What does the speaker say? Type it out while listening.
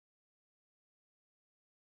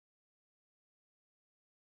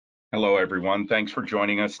Hello, everyone. Thanks for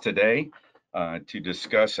joining us today to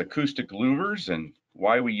discuss acoustic louvers and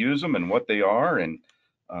why we use them and what they are and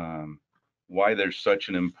um, why they're such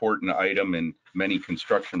an important item in many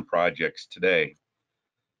construction projects today.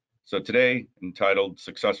 So today, entitled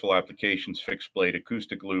Successful Applications Fixed Blade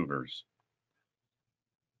Acoustic Louvers.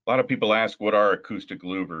 A lot of people ask what are acoustic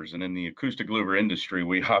louvers, and in the acoustic louver industry,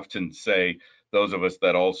 we often say, those of us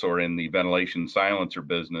that also are in the ventilation silencer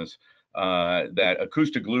business, that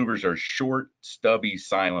acoustic louvers are short, stubby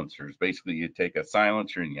silencers. Basically, you take a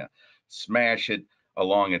silencer and you smash it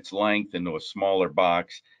along its length into a smaller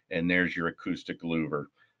box, and there's your acoustic louver.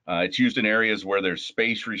 It's used in areas where there's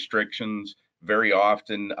space restrictions, very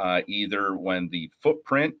often either when the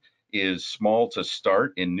footprint is small to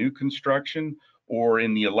start in new construction, or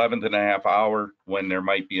in the 11th and a half hour when there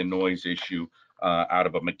might be a noise issue out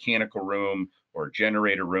of a mechanical room or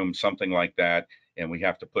generator room, something like that, and we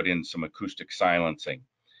have to put in some acoustic silencing.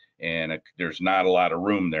 And there's not a lot of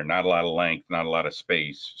room there, not a lot of length, not a lot of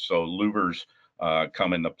space. So louvers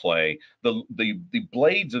come into play. The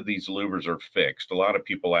blades of these louvers are fixed. A lot of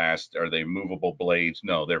people ask, are they movable blades?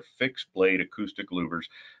 No, they're fixed blade acoustic louvers.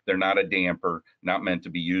 They're not a damper, not meant to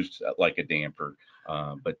be used like a damper.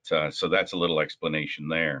 So that's a little explanation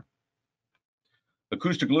there.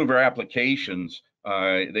 Acoustic louver applications,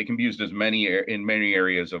 they can be used as in many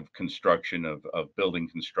areas of construction, of building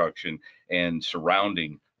construction and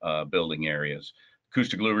surrounding building areas.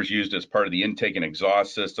 Acoustic louvers used as part of the intake and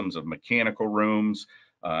exhaust systems of mechanical rooms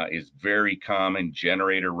is very common.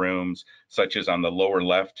 Generator rooms, such as on the lower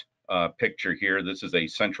left picture here, this is a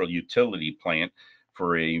central utility plant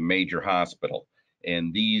for a major hospital.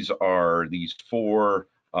 And these are these four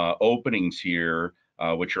openings here,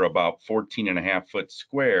 which are about 14 and a half foot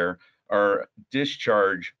square, are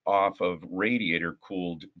discharge off of radiator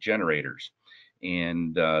cooled generators.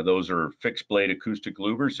 And those are fixed blade acoustic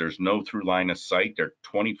louvers. There's no through line of sight. They're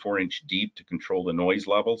 24-inch deep to control the noise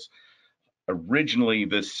levels. Originally,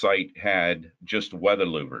 this site had just weather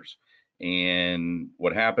louvers. And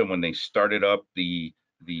what happened when they started up the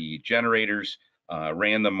generators,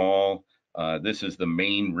 ran them all. This is the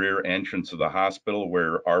main rear entrance of the hospital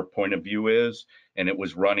where our point of view is, and it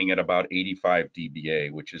was running at about 85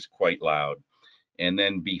 dBA, which is quite loud. And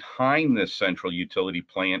then behind this central utility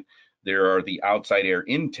plant, there are the outside air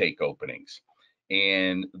intake openings.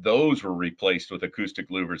 And those were replaced with acoustic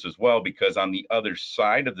louvers as well, because on the other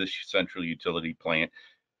side of this central utility plant,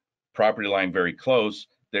 property line very close,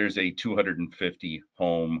 there's a 250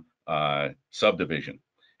 home subdivision.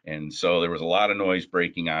 And so there was a lot of noise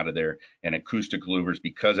breaking out of there, and acoustic louvers,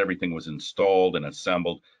 because everything was installed and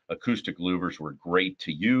assembled, acoustic louvers were great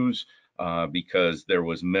to use because there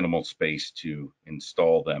was minimal space to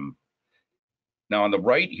install them. Now on the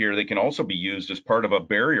right here, they can also be used as part of a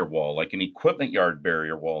barrier wall, like an equipment yard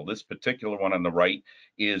barrier wall. This particular one on the right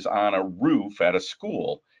is on a roof at a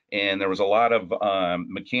school. And there was a lot of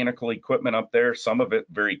mechanical equipment up there, some of it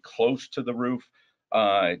very close to the roof,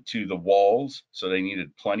 to the walls. So they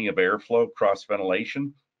needed plenty of airflow, cross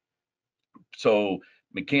ventilation. So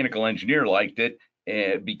mechanical engineer liked it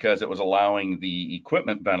because it was allowing the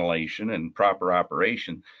equipment ventilation and proper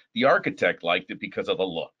operation. The architect liked it because of the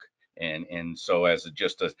look. And so as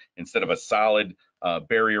instead of a solid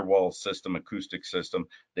barrier wall system, acoustic system,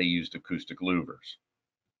 they used acoustic louvers.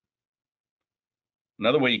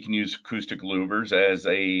 Another way you can use acoustic louvers as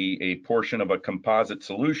a portion of a composite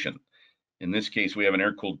solution. In this case, we have an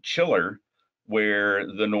air-cooled chiller where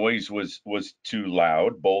the noise was too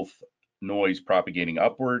loud, both noise propagating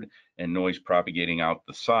upward and noise propagating out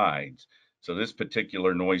the sides. So this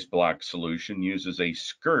particular noise block solution uses a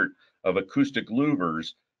skirt of acoustic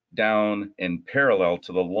louvers down and parallel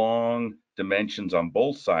to the long dimensions on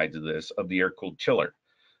both sides of this of the air-cooled chiller.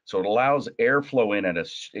 So it allows airflow in at an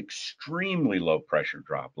extremely low pressure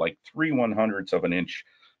drop, like 3/100ths of an inch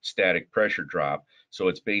static pressure drop. So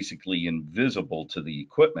it's basically invisible to the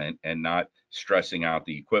equipment and not stressing out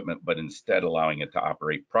the equipment, but instead allowing it to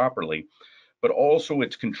operate properly. But also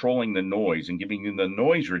it's controlling the noise and giving you the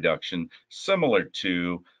noise reduction similar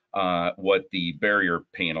to what the barrier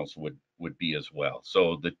panels would be as well.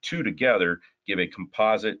 So the two together give a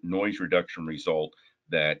composite noise reduction result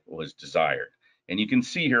that was desired. And you can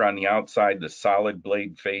see here on the outside the solid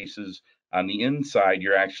blade faces. On the inside,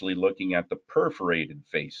 you're actually looking at the perforated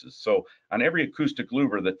faces. So on every acoustic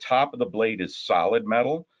louver, the top of the blade is solid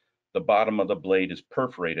metal, the bottom of the blade is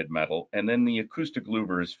perforated metal, and then the acoustic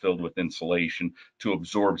louver is filled with insulation to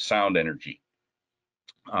absorb sound energy.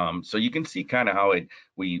 So you can see kind of how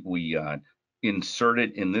we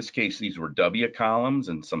inserted, in this case, these were W columns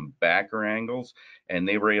and some backer angles, and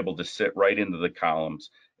they were able to sit right into the columns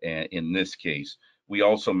in this case. We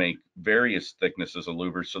also make various thicknesses of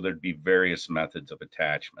louvers, so there'd be various methods of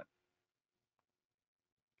attachment.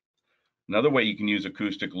 Another way you can use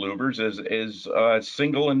acoustic louvers is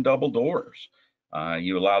single and double doors.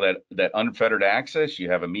 You allow that unfettered access, you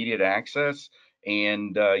have immediate access,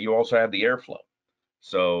 and you also have the airflow.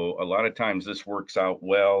 So a lot of times this works out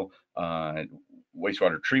well.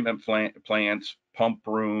 Wastewater treatment plants, pump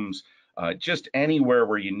rooms, just anywhere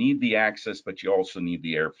where you need the access, but you also need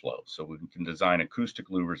the airflow. So we can design acoustic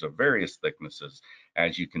louvers of various thicknesses,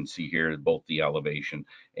 as you can see here, both the elevation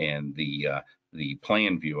and the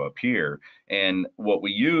plan view up here. And what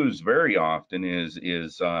we use very often is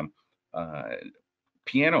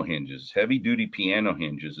piano hinges. Heavy duty piano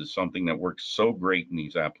hinges is something that works so great in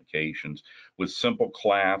these applications, with simple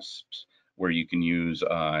clasps where you can use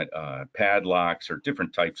padlocks or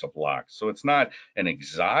different types of locks. So it's not an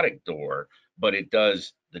exotic door, but it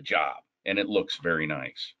does the job and it looks very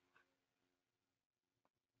nice.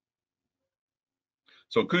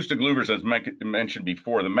 So acoustic louvers, as mentioned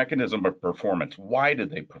before, the mechanism of performance. Why do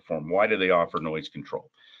they perform? Why do they offer noise control?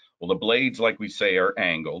 Well, the blades, like we say, are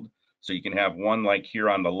angled. So you can have one like here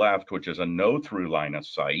on the left, which is a no through line of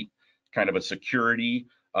sight, kind of a security,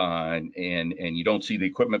 and you don't see the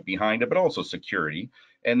equipment behind it, but also security.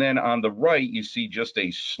 And then on the right, you see just a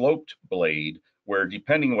sloped blade where,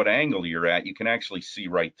 depending what angle you're at, you can actually see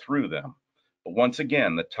right through them. But once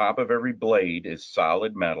again, the top of every blade is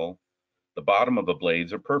solid metal. The bottom of the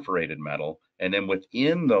blades are perforated metal, and then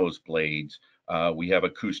within those blades, we have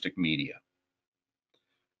acoustic media.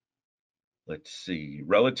 Let's see,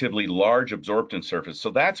 relatively large absorption surface. So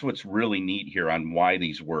that's what's really neat here on why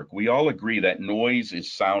these work. We all agree that noise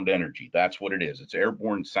is sound energy. That's what it is. It's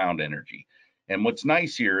airborne sound energy. And what's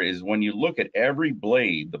nice here is when you look at every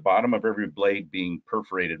blade, the bottom of every blade being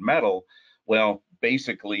perforated metal, well,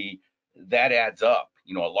 basically that adds up,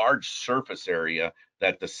 a large surface area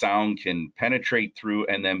that the sound can penetrate through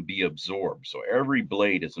and then be absorbed. So every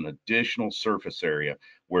blade is an additional surface area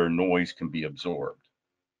where noise can be absorbed.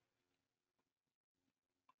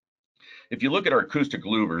 If you look at our acoustic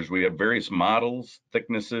louvers, we have various models,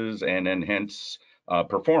 thicknesses, and then hence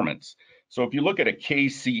performance. So if you look at a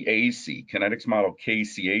KCAC, Kinetics model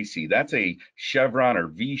KCAC, that's a chevron or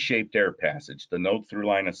V-shaped air passage, the no through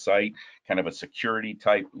line of sight, kind of a security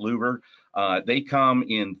type louver. They come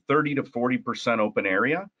in 30 to 40% open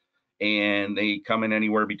area, and they come in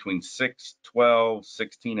anywhere between 6, 12,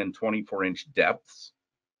 16, and 24-inch depths.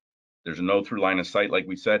 There's a no through line of sight, like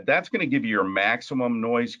we said. That's going to give you your maximum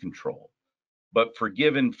noise control. But for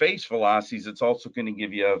given face velocities, it's also going to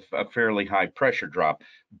give you a fairly high pressure drop.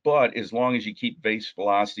 But as long as you keep face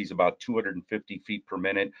velocities about 250 feet per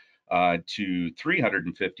minute to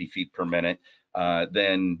 350 feet per minute,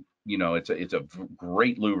 then it's a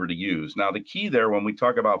great louver to use. Now, the key there when we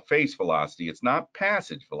talk about face velocity, it's not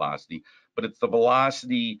passage velocity, but it's the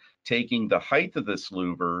velocity taking the height of this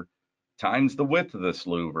louver times the width of this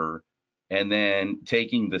louver, and then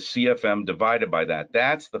taking the CFM divided by that.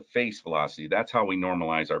 That's the face velocity. That's how we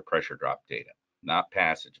normalize our pressure drop data, not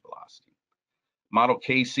passage velocity. Model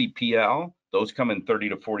KCPL, those come in 30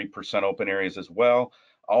 to 40% open areas as well.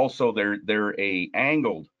 Also, they're a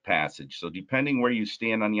angled passage. So depending where you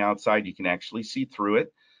stand on the outside, you can actually see through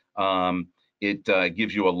it. It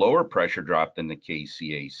gives you a lower pressure drop than the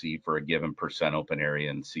KCAC for a given percent open area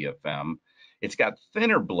in CFM. It's got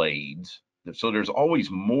thinner blades, so there's always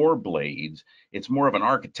more blades. It's more of an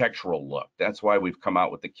architectural look. That's why we've come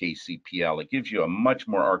out with the KCPL. It gives you a much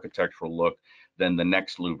more architectural look than the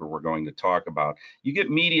next louver we're going to talk about. You get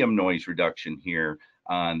medium noise reduction here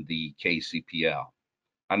on the KCPL.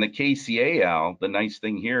 On the KCAL, the nice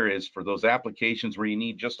thing here is for those applications where you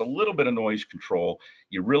need just a little bit of noise control,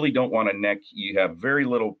 you really don't want to you have very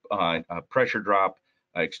little pressure drop,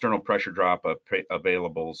 external pressure drop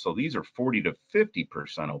available. So these are 40 to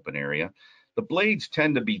 50% open area. The blades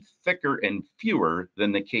tend to be thicker and fewer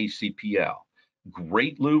than the KCPL.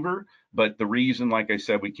 Great louver, but the reason, like I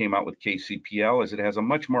said, we came out with KCPL is it has a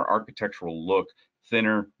much more architectural look,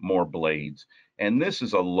 thinner, more blades. And this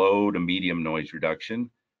is a low to medium noise reduction,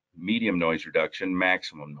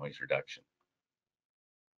 maximum noise reduction.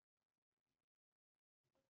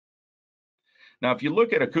 Now, if you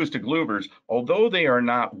look at acoustic louvers, although they are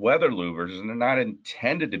not weather louvers and they're not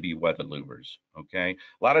intended to be weather louvers, okay?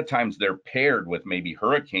 A lot of times they're paired with maybe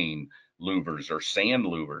hurricane louvers or sand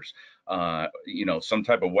louvers, some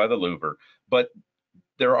type of weather louver. But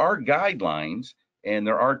there are guidelines and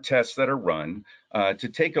there are tests that are run to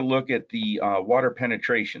take a look at the water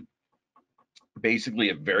penetration. Basically,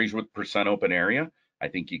 it varies with percent open area. I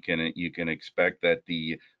think you can expect that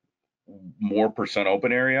the more percent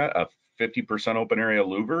open area, a 50% open area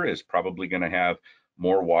louver is probably going to have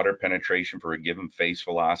more water penetration for a given face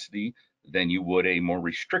velocity than you would a more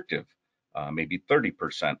restrictive, maybe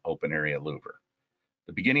 30% open area louver.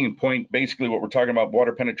 The beginning point, basically what we're talking about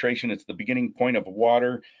water penetration, it's the beginning point of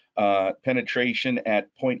water penetration at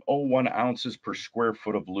 0.01 ounces per square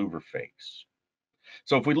foot of louver face.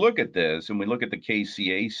 So if we look at this and we look at the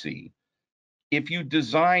KCAC, if you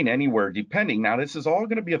design anywhere, depending, now this is all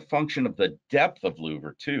going to be a function of the depth of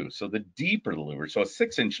louver too. So the deeper the louver, so a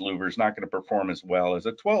 6-inch louver is not going to perform as well as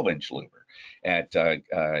a 12-inch louver at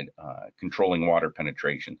controlling water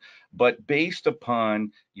penetration. But based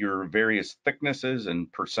upon your various thicknesses and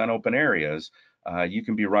percent open areas, you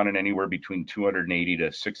can be running anywhere between 280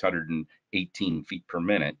 to 618 feet per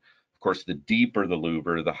minute. Of course, the deeper the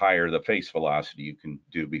louver, the higher the face velocity you can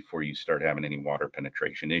do before you start having any water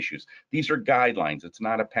penetration issues. These are guidelines. It's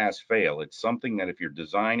not a pass-fail. It's something that if you're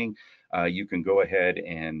designing, you can go ahead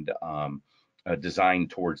and design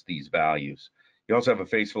towards these values. You also have a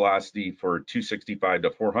face velocity for 265 to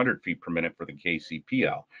 400 feet per minute for the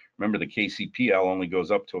KCPL. Remember, the KCPL only goes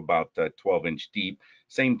up to about 12-inch deep.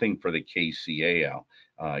 Same thing for the KCAL.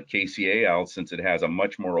 KCAL, since it has a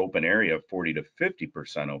much more open area, 40 to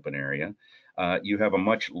 50% open area, you have a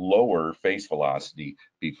much lower face velocity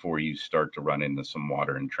before you start to run into some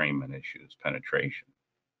water entrainment issues, penetration.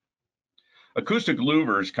 Acoustic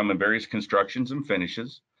louvers come in various constructions and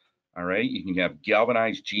finishes. All right, you can have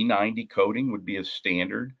galvanized G90 coating would be a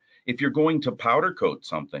standard. If you're going to powder coat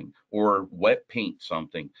something or wet paint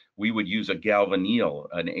something, we would use a galvanneal,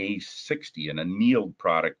 an A60, and a annealed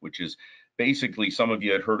product, which is basically, some of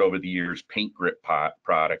you had heard over the years, paint grip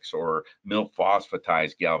products or mill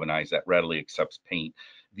phosphatized galvanized that readily accepts paint.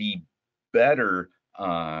 The better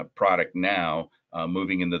product now,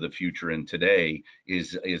 moving into the future and today,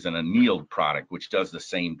 is an annealed product, which does the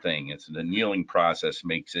same thing. It's an annealing process,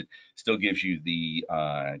 makes it, still gives you the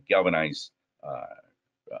galvanized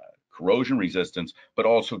corrosion resistance, but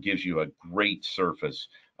also gives you a great surface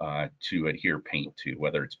to adhere paint to,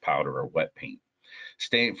 whether it's powder or wet paint.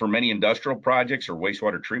 For many industrial projects or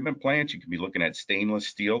wastewater treatment plants, you can be looking at stainless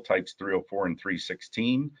steel types 304 and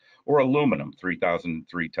 316, or aluminum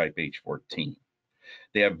 3003 type H14.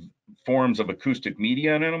 They have forms of acoustic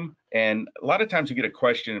media in them, and a lot of times you get a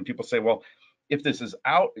question and people say, well, if this is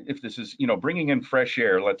bringing in fresh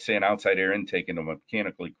air, let's say an outside air intake into a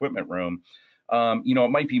mechanical equipment room,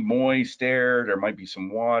 it might be moist air, there might be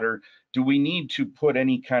some water. Do we need to put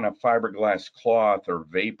any kind of fiberglass cloth or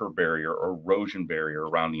vapor barrier or erosion barrier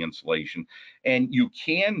around the insulation? And you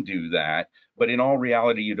can do that, but in all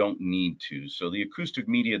reality, you don't need to. So the acoustic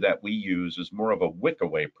media that we use is more of a wick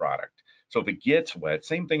away product. So if it gets wet,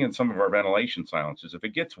 same thing in some of our ventilation silencers, if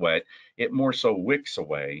it gets wet, it more so wicks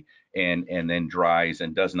away and then dries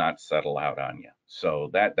and does not settle out on you. So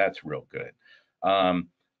that's real good.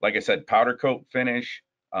 Like I said, powder coat finish.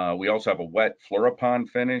 We also have a wet fluoropon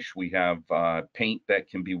finish. We have paint that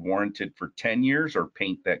can be warranted for 10 years or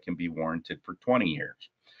paint that can be warranted for 20 years.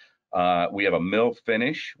 We have a mill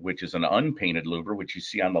finish, which is an unpainted louver, which you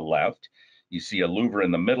see on the left. You see a louver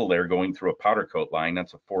in the middle there going through a powder coat line.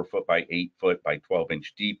 That's a 4-foot by 8-foot by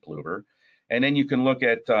 12-inch deep louver. And then you can look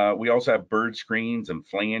at, we also have bird screens and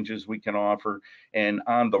flanges we can offer. And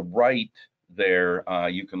on the right there,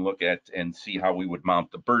 you can look at and see how we would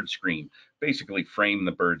mount the bird screen, basically frame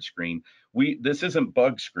the bird screen. This isn't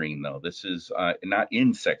bug screen though. This is not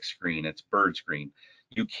insect screen, it's bird screen.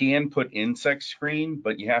 You can put insect screen,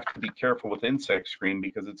 but you have to be careful with insect screen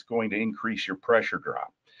because it's going to increase your pressure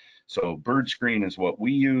drop. So bird screen is what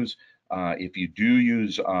we use. If you do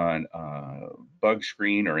use on bug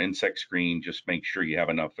screen or insect screen, just make sure you have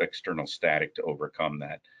enough external static to overcome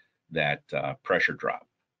that pressure drop.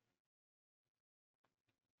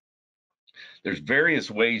 There's various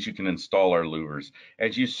ways you can install our louvers.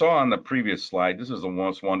 As you saw on the previous slide, this is the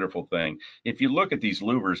most wonderful thing. If you look at these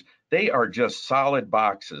louvers, they are just solid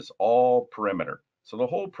boxes, all perimeter. So the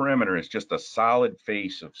whole perimeter is just a solid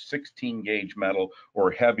face of 16 gauge metal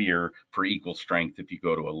or heavier for equal strength if you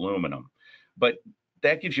go to aluminum. But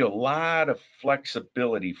that gives you a lot of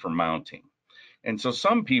flexibility for mounting. And so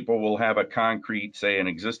some people will have a concrete, say an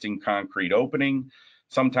existing concrete opening.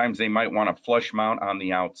 Sometimes they might want to flush mount on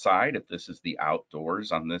the outside if this is the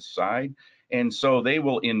outdoors on this side. And so they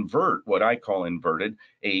will invert, what I call inverted,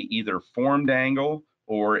 a either formed angle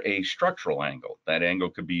or a structural angle. That angle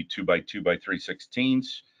could be 2 by 2 by 3/16,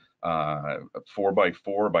 4 by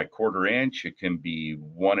 4 by 1/4 inch. It can be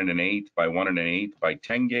 1 1/8 by 1 1/8 by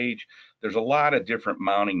 10 gauge. There's a lot of different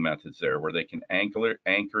mounting methods there where they can anchor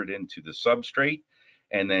it into the substrate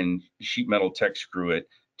and then sheet metal tech screw it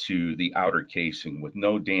to the outer casing with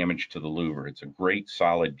no damage to the louver. It's a great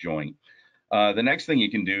solid joint. The next thing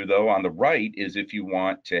you can do, though, on the right is if you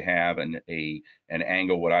want to have an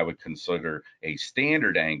angle, what I would consider a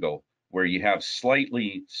standard angle, where you have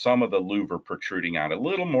slightly some of the louver protruding out, a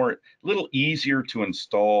little easier to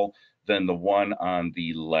install than the one on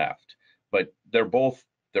the left. But they're both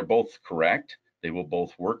correct. They will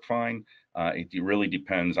both work fine. It really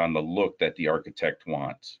depends on the look that the architect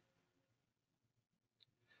wants.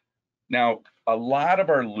 Now, a lot of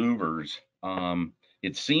our louvers,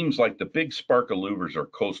 it seems like the big spark of louvers are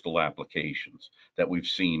coastal applications that we've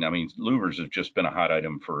seen. I mean, louvers have just been a hot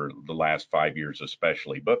item for the last 5 years,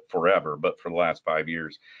 especially, but forever, but for the last 5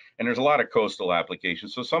 years. And there's a lot of coastal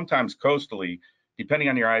applications. So sometimes coastally, depending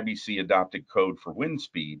on your IBC adopted code for wind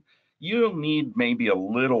speed, you'll need maybe a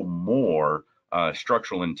little more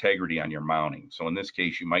structural integrity on your mounting. So in this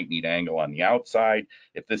case, you might need angle on the outside.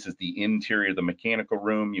 If this is the interior of the mechanical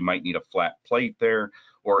room, you might need a flat plate there,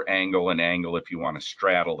 or angle and angle if you want to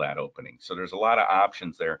straddle that opening. So there's a lot of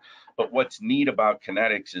options there. But what's neat about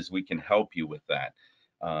Kinetics is we can help you with that.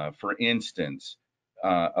 For instance,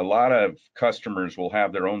 a lot of customers will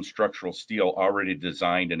have their own structural steel already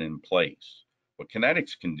designed and in place. What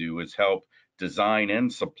Kinetics can do is help design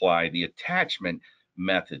and supply the attachment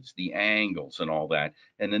methods, the angles and all that.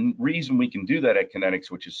 And the reason we can do that at Kinetics,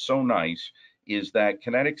 which is so nice, is that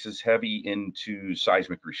Kinetics is heavy into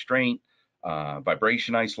seismic restraint,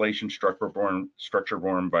 vibration isolation, structure-borne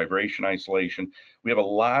vibration isolation. We have a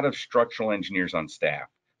lot of structural engineers on staff.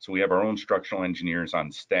 So we have our own structural engineers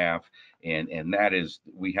on staff, and that is,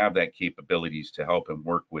 we have that capabilities to help and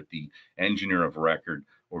work with the engineer of record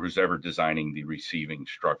or who's ever designing the receiving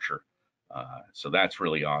structure. So that's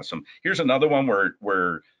really awesome. Here's another one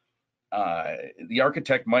where the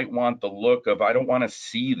architect might want the look of, I don't want to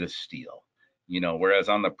see the steel, whereas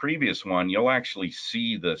on the previous one, you'll actually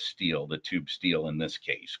see the steel, the tube steel in this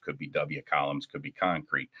case, could be W columns, could be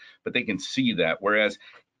concrete, but they can see that. Whereas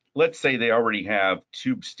let's say they already have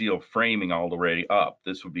tube steel framing all the way up.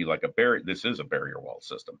 This would be like this is a barrier wall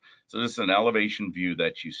system. So this is an elevation view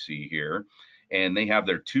that you see here, and they have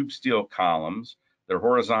their tube steel columns, their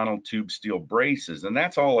horizontal tube steel braces, and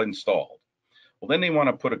that's all installed. Well, then they want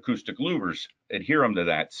to put acoustic louvers, adhere them to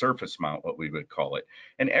that surface mount, what we would call it.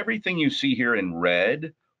 And everything you see here in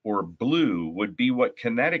red or blue would be what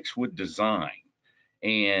Kinetics would design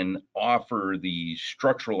and offer the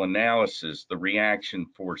structural analysis, the reaction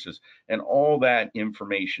forces, and all that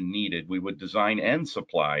information needed. We would design and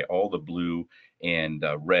supply all the blue and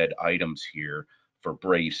red items here for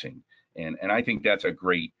bracing. And I think that's a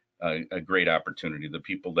great opportunity. The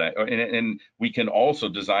people that, and we can also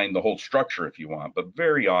design the whole structure if you want, but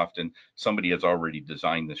very often somebody has already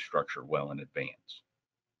designed this structure well in advance.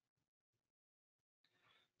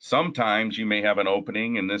 Sometimes you may have an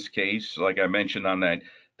opening, in this case, like I mentioned on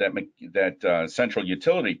that central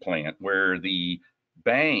utility plant, where the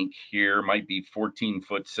bank here might be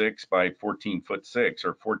 14'6" by 14'6"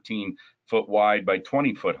 or 14 foot wide by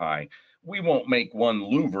 20 foot high. We won't make one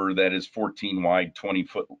louver that is 14 wide, 20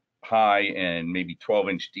 foot high, and maybe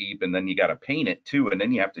 12-inch deep, and then you got to paint it too, and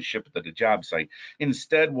then you have to ship it to the job site.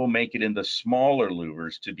 Instead, we'll make it into smaller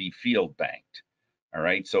louvers to be field banked. All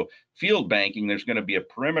right, so field banking, there's going to be a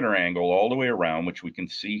perimeter angle all the way around, which we can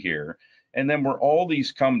see here. And then where all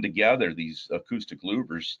these come together, these acoustic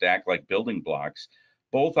louvers stack like building blocks,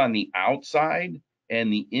 both on the outside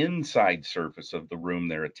and the inside surface of the room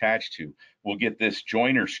they're attached to, we'll get this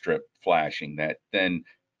joiner strip flashing that then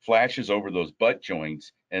flashes over those butt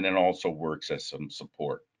joints and then also works as some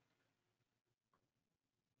support.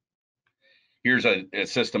 Here's a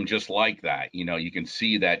system just like that. You can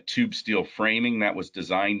see that tube steel framing that was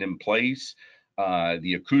designed in place.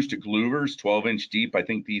 The acoustic louvers, 12-inch deep. I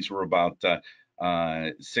think these were about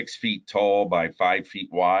 6 feet tall by 5 feet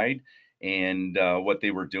wide. And what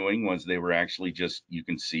they were doing was they were actually just, you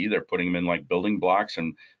can see they're putting them in like building blocks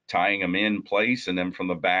and tying them in place, and then from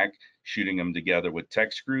the back, shooting them together with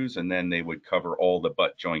tech screws, and then they would cover all the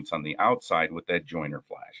butt joints on the outside with that joiner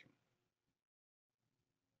flashing.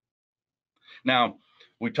 Now,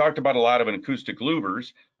 we talked about a lot of acoustic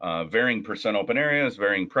louvers, varying percent open areas,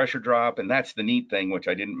 varying pressure drop, and that's the neat thing, which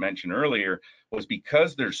I didn't mention earlier, was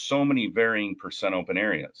because there's so many varying percent open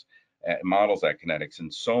areas, models at Kinetics,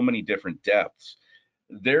 and so many different depths,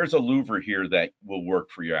 there's a louver here that will work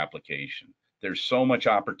for your application. There's so much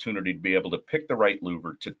opportunity to be able to pick the right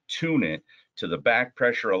louver, to tune it to the back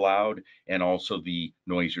pressure allowed and also the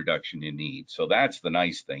noise reduction you need. So that's the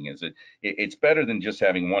nice thing, is it's better than just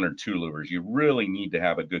having one or two louvers. You really need to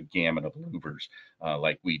have a good gamut of louvers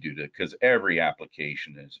like we do, because every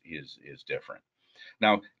application is different.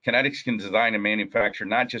 Now, Kinetics can design and manufacture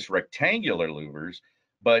not just rectangular louvers,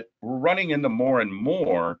 But we're running into more and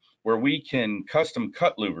more where we can custom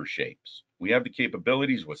cut louver shapes. We have the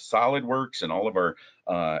capabilities with SolidWorks and all of our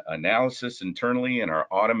analysis internally and our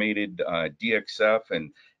automated DXF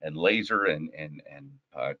and laser and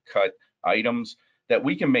cut items that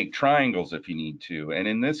we can make triangles if you need to. And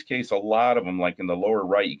in this case, a lot of them, like in the lower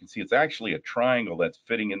right, you can see it's actually a triangle that's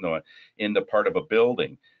fitting in the part of a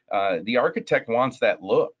building. The architect wants that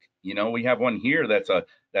look. You know, we have one here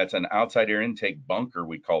that's an outside air intake bunker,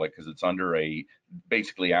 we call it, because it's under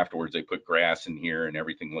basically afterwards they put grass in here and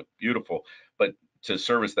everything looked beautiful, but to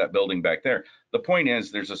service that building back there. The point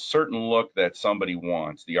is there's a certain look that somebody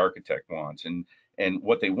wants, the architect wants, and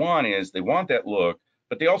what they want is they want that look,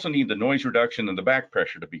 but they also need the noise reduction and the back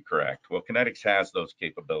pressure to be correct. Well, Kinetics has those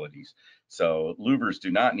capabilities. So louvers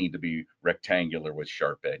do not need to be rectangular with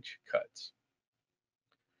sharp edge cuts.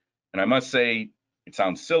 And I must say, it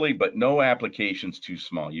sounds silly, but no application's too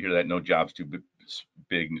small. You hear that, no job's too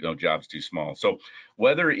big, no job's too small. So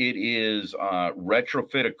whether it is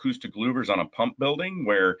retrofit acoustic louvers on a pump building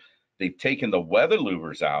where they've taken the weather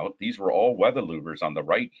louvers out, these were all weather louvers on the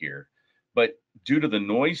right here, but due to the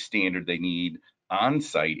noise standard they need on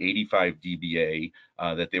site, 85 dBA,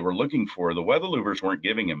 that they were looking for, the weather louvers weren't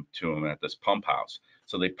giving them to them at this pump house.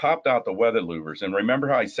 So they popped out the weather louvers. And remember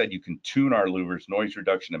how I said you can tune our louvers, noise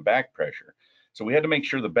reduction and back pressure. So we had to make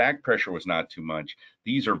sure the back pressure was not too much.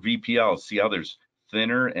 These are VPLs. See how there's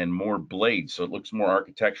thinner and more blades, so it looks more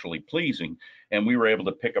architecturally pleasing. And we were able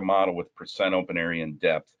to pick a model with percent open area and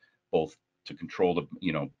depth, both to control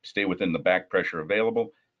the, stay within the back pressure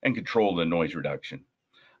available and control the noise reduction.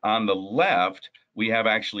 On the left, we have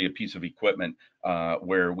actually a piece of equipment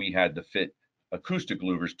where we had to fit acoustic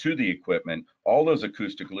louvers to the equipment. All those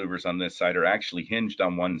acoustic louvers on this side are actually hinged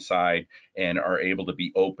on one side and are able to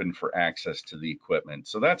be open for access to the equipment.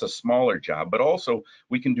 So that's a smaller job, but also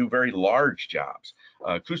we can do very large jobs.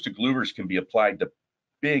 Acoustic louvers can be applied to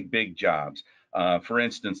big jobs. For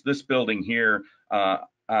instance, this building here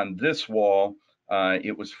on this wall,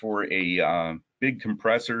 it was for a big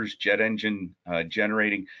compressors, jet engine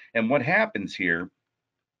generating. And what happens here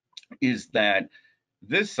is that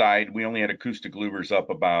this side, we only had acoustic louvers up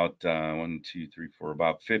about 30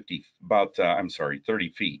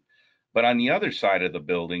 feet. But on the other side of the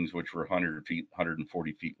buildings, which were 100 feet,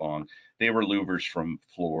 140 feet long, they were louvers from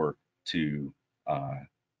floor to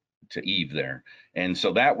eave there. And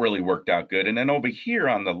so that really worked out good. And then over here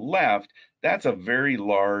on the left, that's a very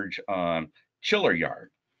large chiller yard.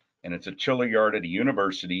 And it's a chiller yard at a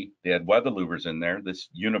university. They had weather louvers in there. This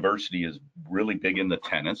university is really big into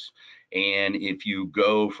tennis. And if you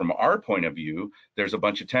go from our point of view, there's a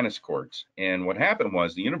bunch of tennis courts. And what happened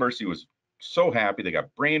was the university was so happy. They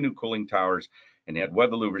got brand new cooling towers and they had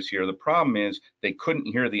weather louvers here. The problem is they couldn't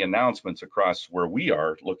hear the announcements across where we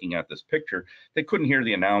are looking at this picture. They couldn't hear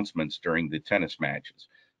the announcements during the tennis matches.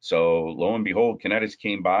 So lo and behold, Kinetics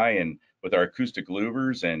came by and with our acoustic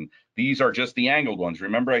louvers, and these are just the angled ones.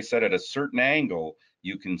 Remember I said at a certain angle,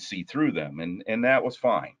 you can see through them, and that was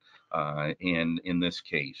fine in this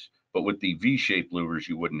case. But with the V-shaped louvers,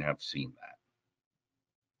 you wouldn't have seen that.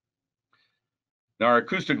 Now, our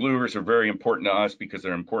acoustic louvers are very important to us because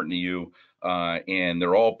they're important to you, and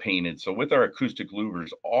they're all painted. So with our acoustic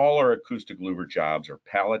louvers, all our acoustic louver jobs are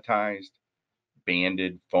palletized,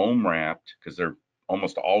 banded, foam wrapped, because they're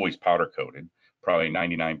almost always powder coated, probably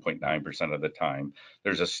 99.9% of the time.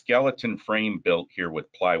 There's a skeleton frame built here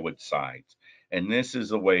with plywood sides. And this is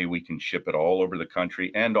the way we can ship it all over the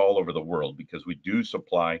country and all over the world because we do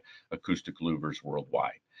supply acoustic louvers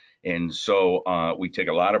worldwide. And so we take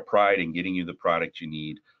a lot of pride in getting you the product you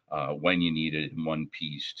need when you need it in one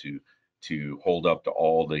piece to hold up to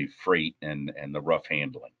all the freight and the rough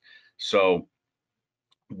handling. So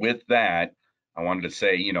with that, I wanted to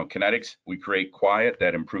say, Kinetics, we create quiet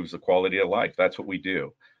that improves the quality of life. That's what we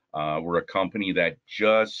do. We're a company that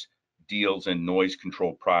just deals in noise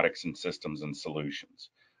control products and systems and solutions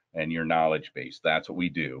and your knowledge base. That's what we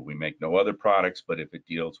do. We make no other products, but if it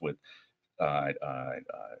deals with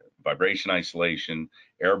vibration isolation,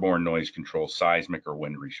 airborne noise control, seismic or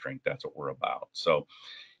wind restraint, that's what we're about. So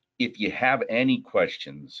if you have any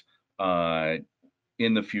questions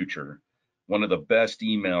in the future, one of the best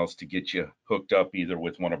emails to get you hooked up either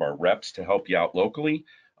with one of our reps to help you out locally,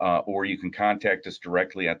 or you can contact us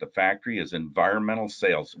directly at the factory is environmental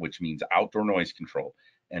sales, which means outdoor noise control,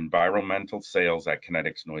 environmental sales at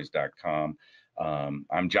kineticsnoise.com.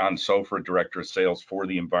 I'm John Sofra, Director of Sales for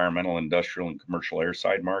the environmental, industrial, and commercial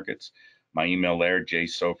airside markets. My email there,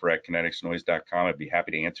 jsofra at kineticsnoise.com. I'd be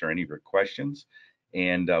happy to answer any of your questions.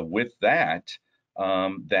 And with that,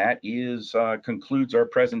 concludes our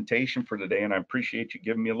presentation for today, and I appreciate you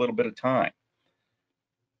giving me a little bit of time.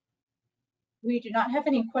 We do not have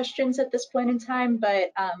any questions at this point in time,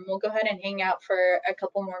 but we'll go ahead and hang out for a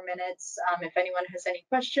couple more minutes. If anyone has any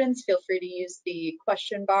questions, feel free to use the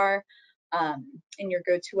question bar in your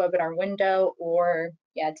GoToWebinar window, or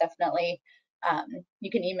yeah, definitely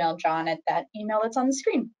you can email John at that email that's on the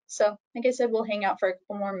screen. So like I said, we'll hang out for a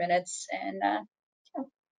couple more minutes. And yeah.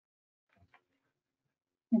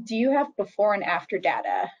 Do you have before and after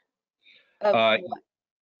data of what?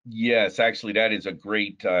 Yes, actually, that is a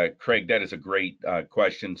great, Craig, that is a great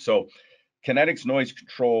question. So kinetics noise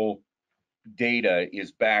control data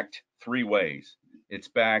is backed three ways. It's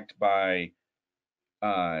backed by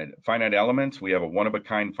finite elements. We have a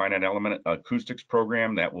one-of-a-kind finite element acoustics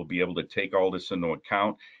program that will be able to take all this into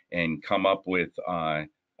account and come up with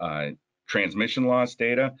transmission loss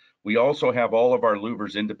data. We also have all of our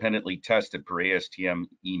louvers independently tested per ASTM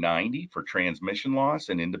E90 for transmission loss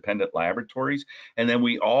in independent laboratories. And then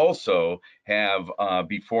we also have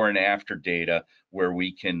before and after data where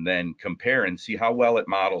we can then compare and see how well it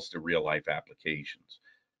models to real life applications.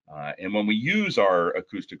 And when we use our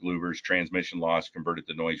acoustic louvers, transmission loss converted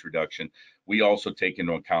to noise reduction, we also take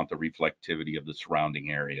into account the reflectivity of the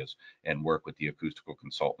surrounding areas and work with the acoustical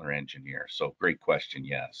consultant or engineer. So great question,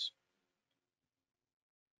 yes.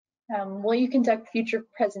 Will you conduct future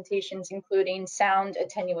presentations including sound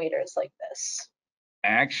attenuators like this?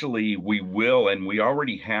 Actually, we will, and we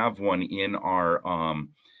already have one in our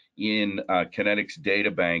Kinetics data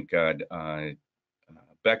bank.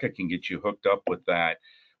 Becca can get you hooked up with that,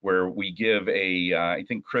 where we give a, I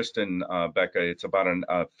think Kristen, Becca, it's about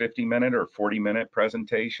a 50-minute or 40-minute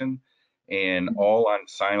presentation, and all on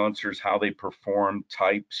silencers, how they perform,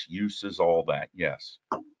 types, uses, all that. Yes.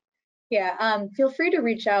 Yeah, feel free to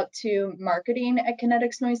reach out to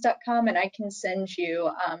marketing@kineticsnoise.com and I can send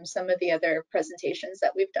you some of the other presentations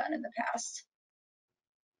that we've done in the past.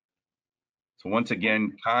 So once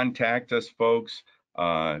again, contact us, folks.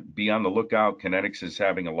 Be on the lookout. Kinetics is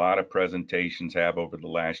having a lot of presentations over the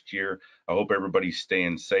last year. I hope everybody's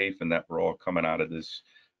staying safe and that we're all coming out of this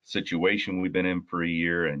situation we've been in for a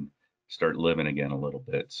year and start living again a little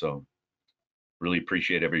bit. So really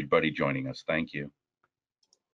appreciate everybody joining us. Thank you.